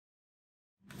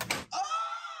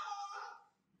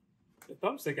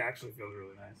thumbstick actually feels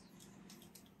really nice.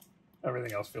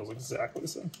 Everything else feels exactly the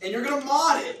same. And you're gonna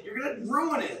mod it. You're gonna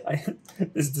ruin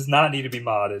it. This does not need to be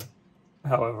modded.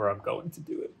 However, I'm going to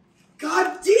do it.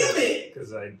 God damn it!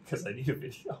 Because I need a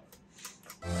video.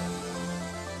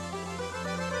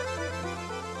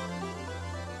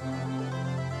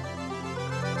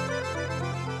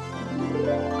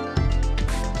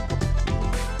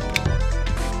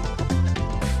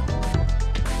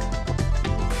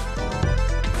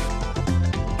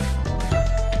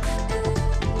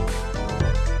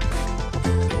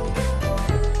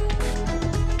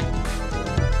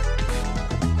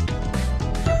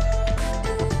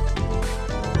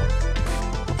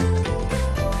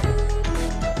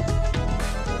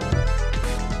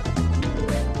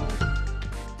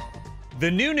 The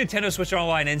new Nintendo Switch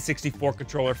Online N64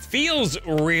 controller feels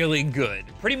really good.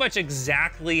 Pretty much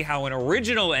exactly how an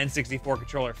original N64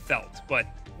 controller felt, but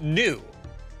new.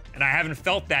 And I haven't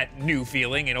felt that new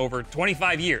feeling in over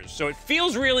 25 years, so it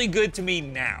feels really good to me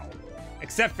now.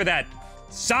 Except for that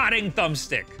sodding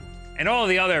thumbstick, and all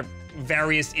the other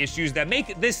various issues that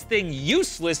make this thing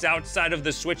useless outside of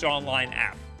the Switch Online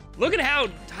app. Look at how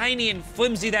tiny and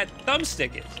flimsy that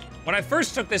thumbstick is. When I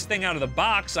first took this thing out of the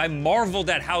box, I marveled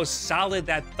at how solid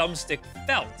that thumbstick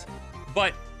felt.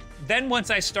 But then once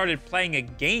I started playing a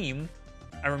game,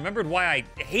 I remembered why I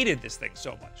hated this thing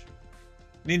so much.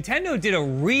 Nintendo did a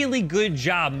really good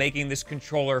job making this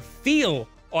controller feel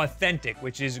authentic,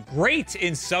 which is great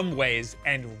in some ways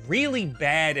and really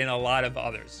bad in a lot of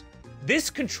others.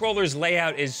 This controller's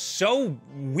layout is so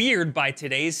weird by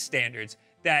today's standards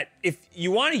that if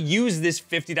you want to use this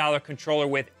 $50 controller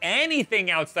with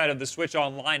anything outside of the Switch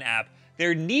Online app,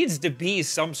 there needs to be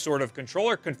some sort of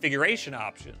controller configuration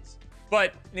options.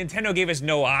 But Nintendo gave us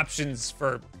no options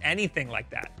for anything like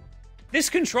that.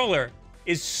 This controller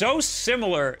is so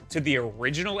similar to the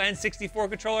original N64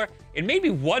 controller, it made me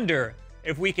wonder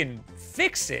if we can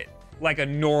fix it like a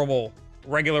normal,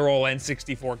 regular old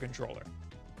N64 controller.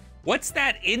 What's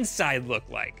that inside look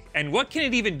like? And what can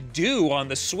it even do on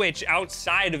the Switch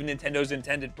outside of Nintendo's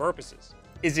intended purposes?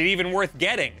 Is it even worth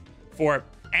getting for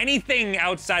anything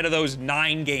outside of those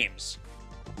 9 games?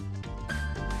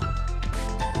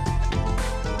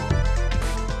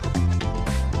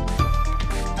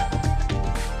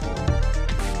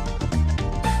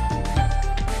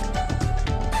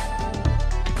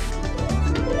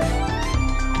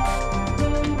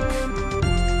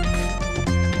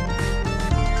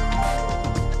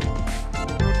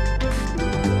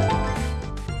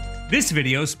 This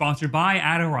video is sponsored by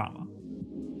Adorama.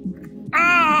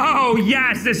 Oh,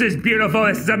 yes, this is beautiful.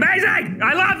 This is amazing.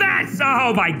 I love this.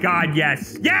 Oh my God,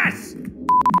 yes. Yes.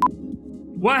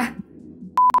 What?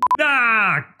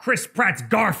 Ah, Chris Pratt's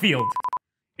Garfield.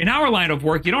 In our line of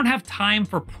work, you don't have time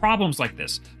for problems like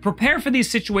this. Prepare for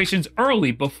these situations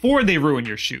early before they ruin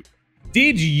your shoot.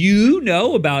 Did you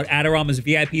know about Adorama's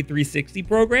VIP 360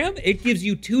 program? It gives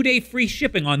you 2-day free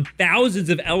shipping on thousands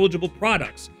of eligible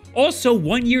products. Also,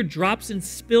 1-year drops and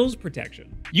spills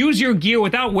protection. Use your gear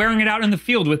without wearing it out in the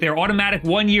field with their automatic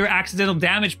 1-year accidental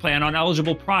damage plan on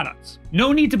eligible products.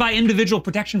 No need to buy individual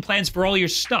protection plans for all your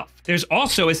stuff. There's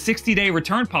also a 60-day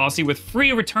return policy with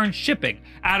free return shipping,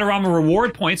 Adorama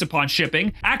reward points upon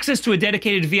shipping, access to a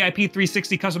dedicated VIP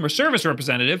 360 customer service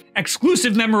representative,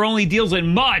 exclusive member-only deals,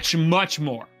 and much, much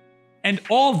more. And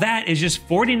all that is just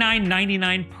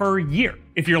 $49.99 per year.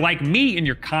 If you're like me and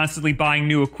you're constantly buying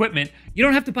new equipment, you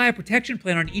don't have to buy a protection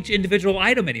plan on each individual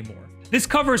item anymore. This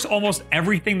covers almost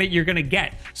everything that you're gonna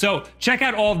get. So check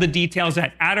out all of the details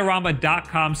at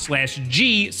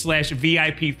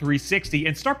adorama.com/G/VIP360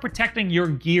 and start protecting your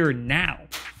gear now.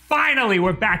 Finally,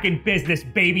 we're back in business,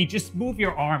 baby. Just move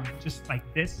your arm, just like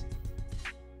this.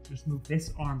 Just move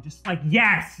this arm, just like,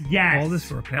 yes, yes. All this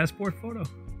for a passport photo?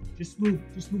 Just move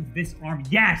this arm.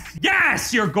 Yes,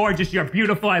 yes, you're gorgeous, you're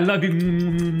beautiful, I love you,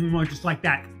 just like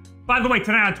that. By the way,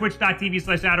 tonight on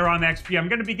twitch.tv/AdoramaXP, I'm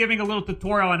gonna be giving a little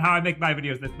tutorial on how I make my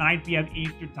videos. That's 9 p.m.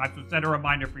 Eastern time, so set a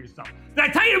reminder for yourself. Did I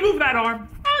tell you to move that arm?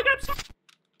 Oh, I'm sorry.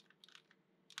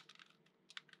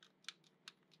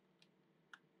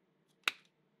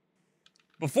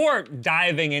 Before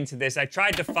diving into this, I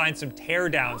tried to find some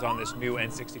teardowns on this new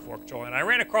N64 controller, and I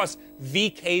ran across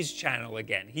VK's channel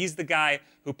again. He's the guy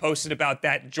who posted about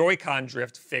that Joy-Con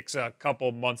drift fix a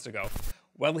couple months ago.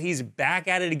 Well, he's back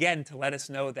at it again to let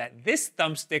us know that this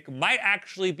thumbstick might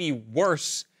actually be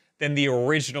worse than the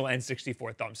original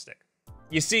N64 thumbstick.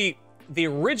 You see, the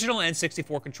original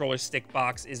N64 controller stick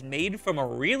box is made from a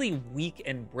really weak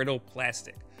and brittle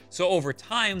plastic, so over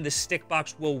time, the stick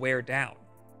box will wear down.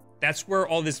 That's where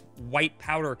all this white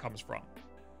powder comes from.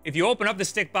 If you open up the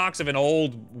stick box of an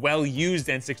old, well-used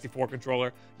N64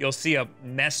 controller, you'll see a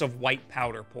mess of white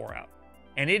powder pour out.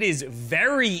 And it is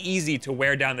very easy to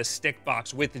wear down the stick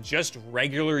box with just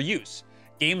regular use.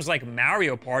 Games like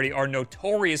Mario Party are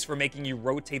notorious for making you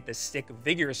rotate the stick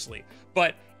vigorously,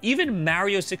 but even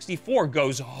Mario 64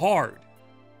 goes hard.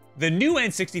 The new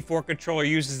N64 controller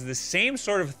uses the same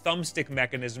sort of thumbstick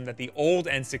mechanism that the old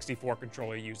N64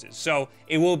 controller uses, so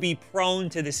it will be prone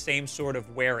to the same sort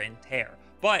of wear and tear.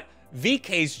 But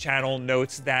VK's channel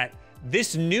notes that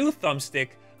this new thumbstick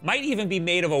might even be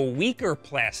made of a weaker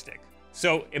plastic,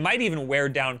 so it might even wear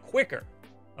down quicker.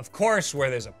 Of course,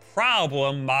 where there's a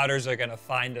problem, modders are gonna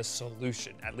find a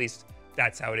solution. At least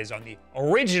that's how it is on the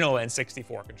original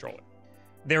N64 controller.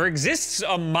 There exists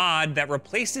a mod that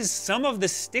replaces some of the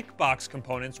stick box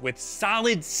components with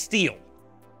solid steel.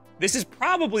 This is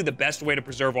probably the best way to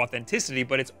preserve authenticity,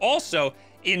 but it's also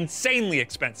insanely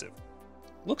expensive.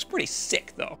 Looks pretty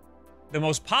sick though. The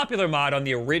most popular mod on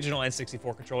the original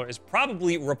N64 controller is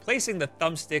probably replacing the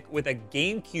thumbstick with a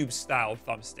GameCube-style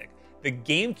thumbstick. The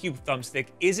GameCube thumbstick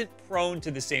isn't prone to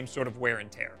the same sort of wear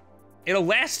and tear. It'll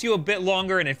last you a bit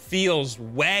longer and it feels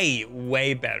way,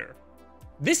 way better.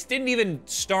 This didn't even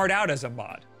start out as a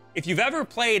mod. If you've ever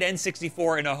played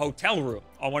N64 in a hotel room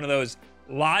on one of those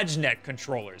LodgeNet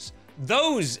controllers,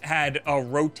 those had a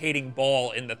rotating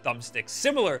ball in the thumbstick,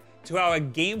 similar to how a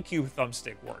GameCube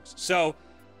thumbstick works. So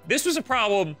this was a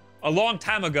problem a long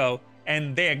time ago,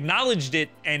 and they acknowledged it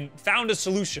and found a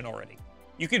solution already.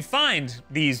 You can find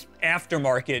these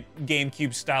aftermarket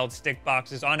GameCube-styled stick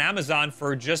boxes on Amazon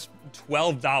for just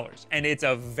 $12, and it's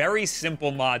a very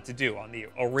simple mod to do on the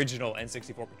original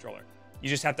N64 controller. You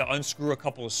just have to unscrew a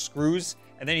couple of screws,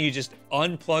 and then you just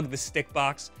unplug the stick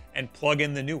box and plug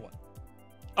in the new one.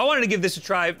 I wanted to give this a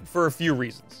try for a few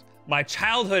reasons. My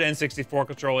childhood N64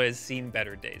 controller has seen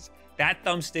better days. That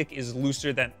thumbstick is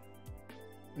looser than...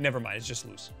 Never mind, it's just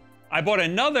loose. I bought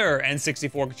another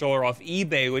N64 controller off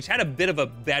eBay, which had a bit of a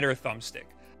better thumbstick.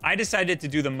 I decided to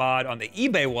do the mod on the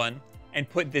eBay one and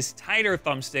put this tighter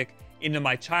thumbstick into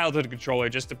my childhood controller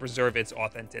just to preserve its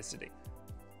authenticity.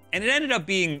 And it ended up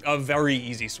being a very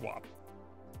easy swap.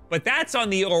 But that's on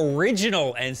the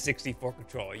original N64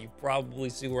 controller. You probably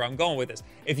see where I'm going with this.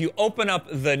 If you open up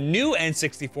the new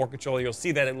N64 controller, you'll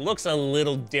see that it looks a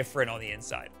little different on the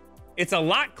inside. It's a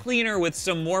lot cleaner with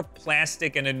some more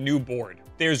plastic and a new board.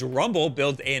 There's rumble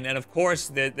built in, and of course,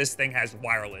 this thing has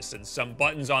wireless and some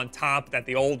buttons on top that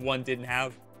the old one didn't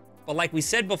have. But like we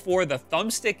said before, the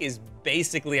thumbstick is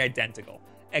basically identical,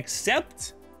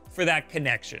 except for that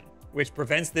connection, which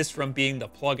prevents this from being the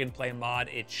plug-and-play mod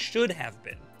it should have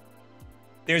been.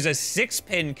 There's a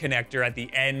 6-pin connector at the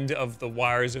end of the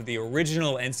wires of the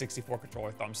original N64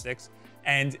 controller thumbsticks,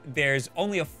 and there's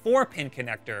only a 4-pin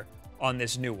connector on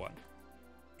this new one.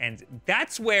 And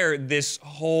that's where this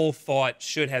whole thought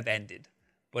should have ended,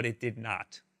 but it did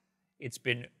not. It's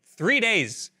been 3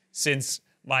 days since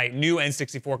my new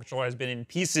N64 controller has been in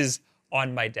pieces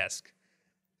on my desk.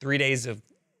 3 days of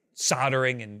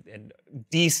soldering and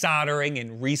desoldering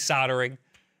and resoldering.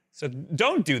 So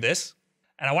don't do this.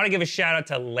 And I want to give a shout out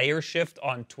to Layer Shift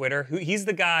on Twitter. He's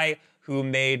the guy who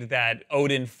made that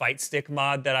Odin fight stick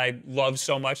mod that I love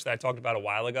so much that I talked about a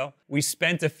while ago. We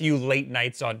spent a few late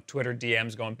nights on Twitter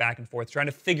DMs going back and forth trying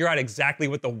to figure out exactly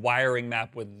what the wiring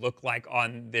map would look like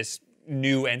on this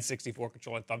new N64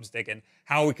 controller thumbstick and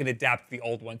how we could adapt the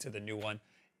old one to the new one.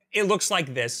 It looks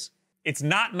like this. It's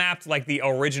not mapped like the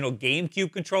original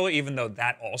GameCube controller, even though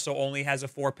that also only has a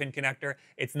 4-pin connector.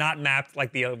 It's not mapped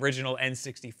like the original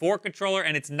N64 controller,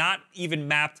 and it's not even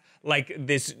mapped like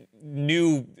this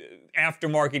new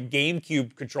aftermarket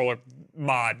GameCube controller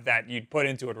mod that you'd put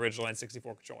into an original N64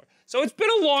 controller. So it's been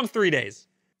a long 3 days.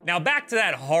 Now back to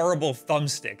that horrible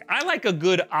thumbstick. I like a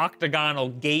good octagonal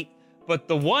gate, but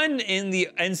the one in the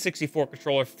N64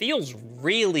 controller feels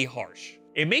really harsh.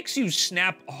 It makes you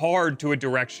snap hard to a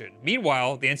direction.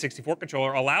 Meanwhile, the N64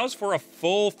 controller allows for a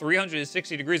full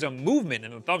 360 degrees of movement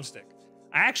in the thumbstick.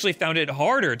 I actually found it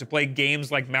harder to play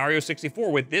games like Mario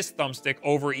 64 with this thumbstick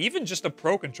over even just a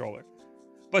Pro controller.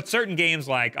 But certain games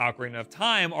like Ocarina of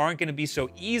Time aren't going to be so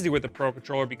easy with the Pro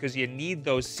controller because you need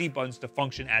those C buttons to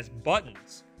function as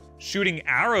buttons. Shooting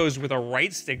arrows with a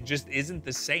right stick just isn't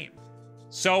the same.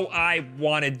 So I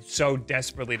wanted so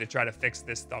desperately to try to fix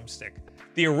this thumbstick.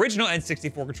 The original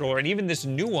N64 controller and even this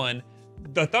new one,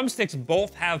 the thumbsticks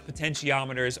both have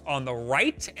potentiometers on the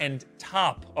right and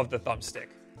top of the thumbstick.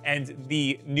 And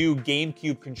the new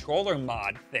GameCube controller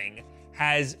mod thing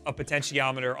has a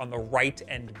potentiometer on the right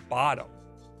and bottom.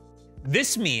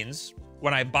 This means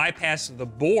when I bypassed the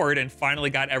board and finally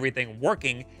got everything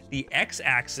working, the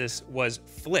X-axis was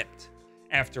flipped.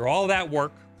 After all that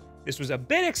work, This was a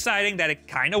bit exciting that it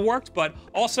kind of worked, but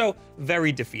also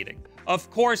very defeating. Of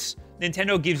course,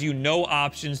 Nintendo gives you no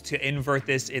options to invert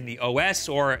this in the OS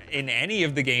or in any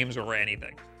of the games or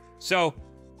anything. So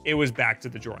it was back to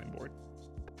the drawing board.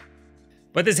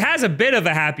 But this has a bit of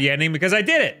a happy ending because I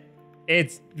did it.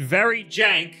 It's very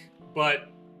jank, but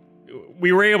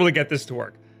we were able to get this to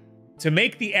work. To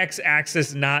make the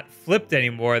X-axis not flipped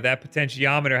anymore, that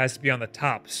potentiometer has to be on the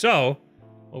top. So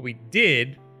what we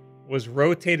did was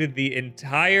rotated the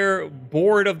entire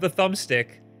board of the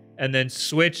thumbstick and then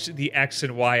switched the X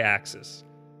and Y axis.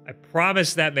 I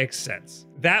promise that makes sense.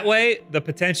 That way, the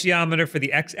potentiometer for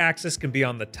the X-axis can be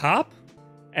on the top,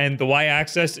 and the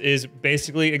Y-axis is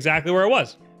basically exactly where it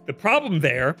was. The problem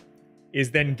there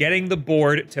is then getting the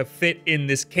board to fit in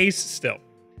this case still.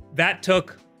 That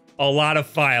took a lot of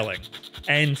filing,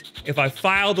 and if I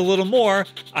filed a little more,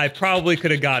 I probably could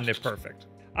have gotten it perfect.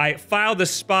 I filed a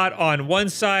spot on one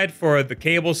side for the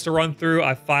cables to run through.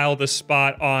 I filed a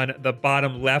spot on the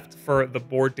bottom left for the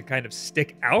board to kind of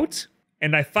stick out.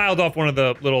 And I filed off one of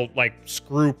the little, like,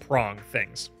 screw prong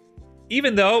things.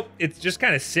 Even though it's just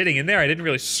kind of sitting in there, I didn't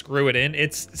really screw it in.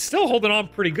 It's still holding on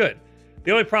pretty good.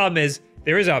 The only problem is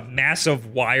there is a mass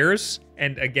of wires.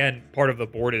 And again, part of the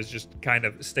board is just kind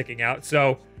of sticking out.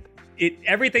 So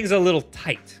everything's a little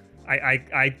tight.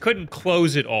 I couldn't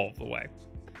close it all the way.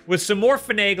 With some more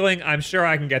finagling, I'm sure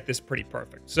I can get this pretty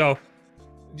perfect. So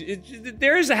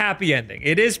there is a happy ending.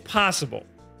 It is possible.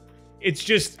 It's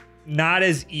just not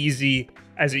as easy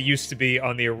as it used to be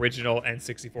on the original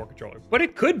N64 controller. But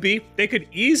it could be. They could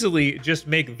easily just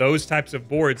make those types of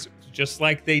boards just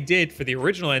like they did for the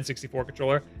original N64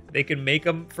 controller. They can make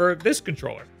them for this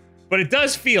controller. But it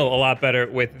does feel a lot better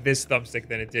with this thumbstick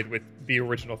than it did with the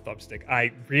original thumbstick.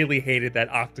 I really hated that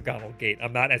octagonal gate.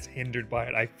 I'm not as hindered by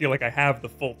it. I feel like I have the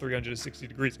full 360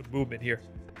 degrees of movement here.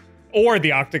 Or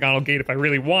the octagonal gate if I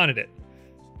really wanted it.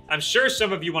 I'm sure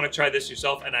some of you want to try this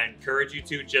yourself, and I encourage you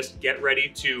to. Just get ready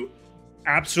to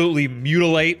absolutely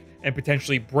mutilate and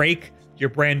potentially break your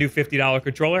brand new $50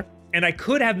 controller. And I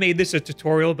could have made this a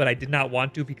tutorial, but I did not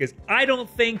want to because I don't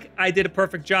think I did a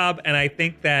perfect job, and I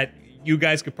think that you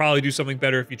guys could probably do something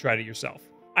better if you tried it yourself.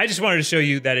 I just wanted to show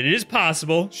you that it is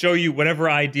possible, show you whatever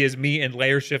ideas me and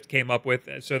Layer Shift came up with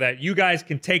so that you guys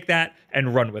can take that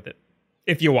and run with it,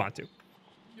 if you want to.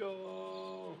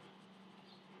 Yo.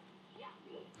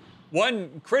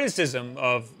 One criticism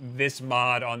of this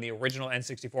mod on the original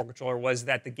N64 controller was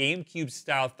that the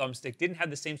GameCube-style thumbstick didn't have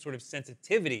the same sort of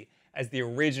sensitivity as the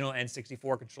original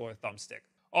N64 controller thumbstick.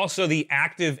 Also, the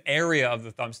active area of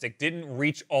the thumbstick didn't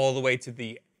reach all the way to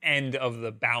the end of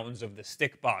the bounds of the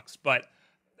stick box, but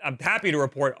I'm happy to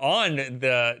report on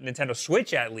the Nintendo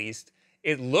Switch, at least,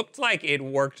 it looked like it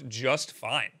worked just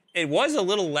fine. It was a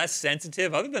little less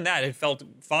sensitive. Other than that, it felt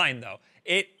fine, though.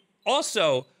 It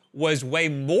also was way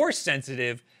more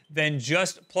sensitive than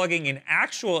just plugging an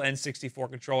actual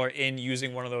N64 controller in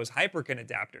using one of those Hyperkin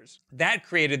adapters. That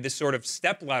created this sort of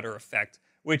stepladder effect,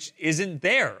 which isn't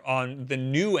there on the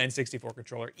new N64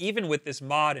 controller, even with this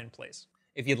mod in place.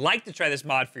 If you'd like to try this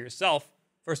mod for yourself,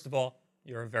 first of all,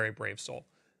 you're a very brave soul.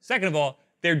 Second of all,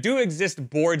 there do exist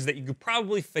boards that you could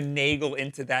probably finagle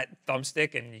into that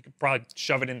thumbstick, and you could probably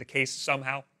shove it in the case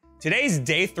somehow. Today's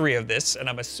day 3 of this, and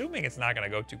I'm assuming it's not gonna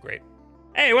go too great.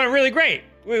 Hey, it went really great.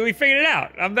 We figured it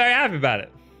out. I'm very happy about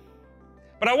it.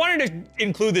 But I wanted to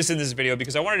include this in this video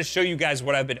because I wanted to show you guys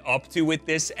what I've been up to with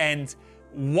this and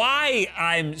why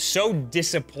I'm so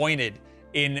disappointed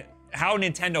in how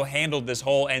Nintendo handled this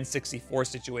whole N64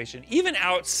 situation, even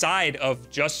outside of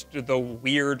just the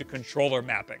weird controller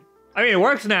mapping. I mean, it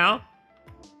works now,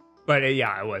 but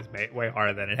yeah, it was way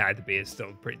harder than it had to be. It's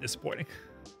still pretty disappointing.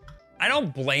 I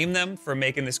don't blame them for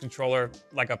making this controller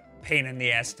like a pain in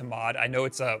the ass to mod. I know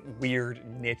it's a weird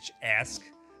niche ask,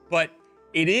 but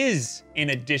it is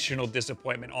an additional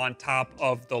disappointment on top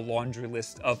of the laundry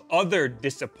list of other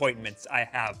disappointments I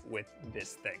have with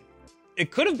this thing. It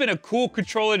could have been a cool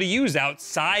controller to use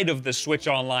outside of the Switch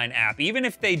Online app, even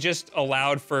if they just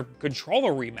allowed for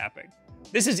controller remapping.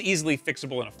 This is easily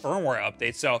fixable in a firmware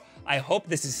update, so I hope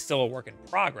this is still a work in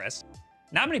progress.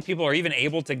 Not many people are even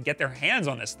able to get their hands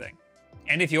on this thing.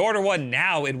 And if you order one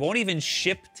now, it won't even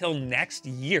ship till next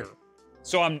year.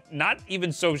 So I'm not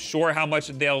even so sure how much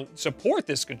they'll support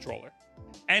this controller.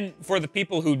 And for the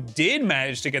people who did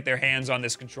manage to get their hands on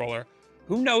this controller,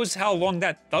 who knows how long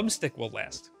that thumbstick will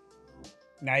last.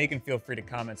 Now you can feel free to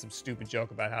comment some stupid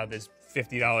joke about how this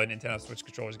 $50 Nintendo Switch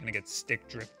controller is gonna get stick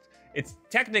drift. It's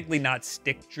technically not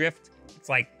stick drift, it's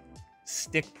like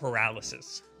stick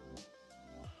paralysis.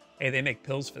 Hey, they make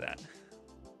pills for that.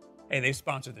 Hey, they've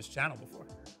sponsored this channel before.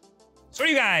 So what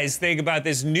do you guys think about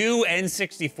this new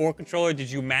N64 controller?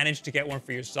 Did you manage to get one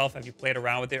for yourself? Have you played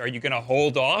around with it? Are you gonna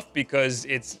hold off because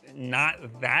it's not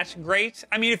that great?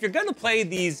 I mean, if you're gonna play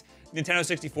these Nintendo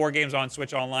 64 games on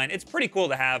Switch Online, it's pretty cool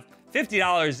to have.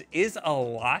 $50 is a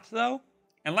lot though.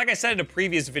 And like I said in a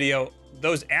previous video,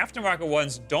 those aftermarket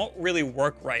ones don't really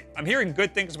work right. I'm hearing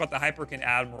good things about the Hyperkin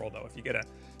Admiral though, if you get a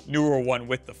newer one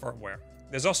with the firmware.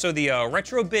 There's also the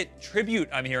Retrobit Tribute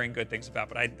I'm hearing good things about,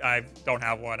 but I don't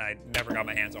have one. I never got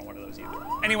my hands on one of those either.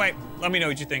 Anyway, let me know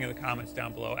what you think in the comments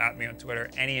down below. At me on Twitter,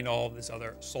 any and all of this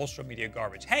other social media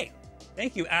garbage. Hey,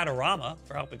 thank you, Adorama,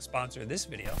 for helping sponsor this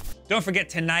video. Don't forget,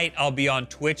 tonight I'll be on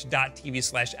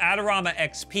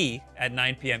twitch.tv/AdoramaXP at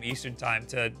 9 p.m. Eastern time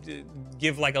to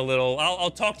give like a little,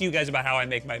 I'll talk to you guys about how I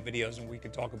make my videos, and we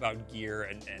can talk about gear,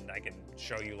 and I can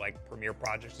show you like Premiere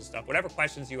projects and stuff. Whatever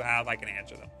questions you have, I can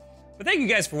answer them. But thank you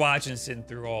guys for watching, sitting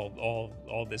through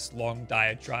all this long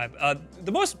diatribe.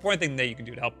 The most important thing that you can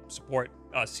do to help support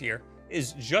us here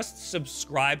is just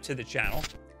subscribe to the channel.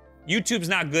 YouTube's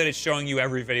not good at showing you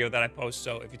every video that I post,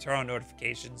 so if you turn on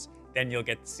notifications, then you'll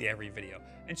get to see every video.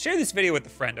 And share this video with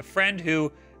a friend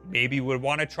who maybe would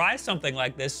want to try something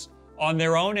like this on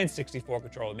their own N64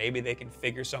 controller. Maybe they can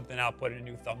figure something out, put a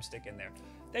new thumbstick in there.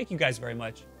 Thank you guys very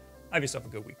much. Have yourself a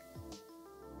good week.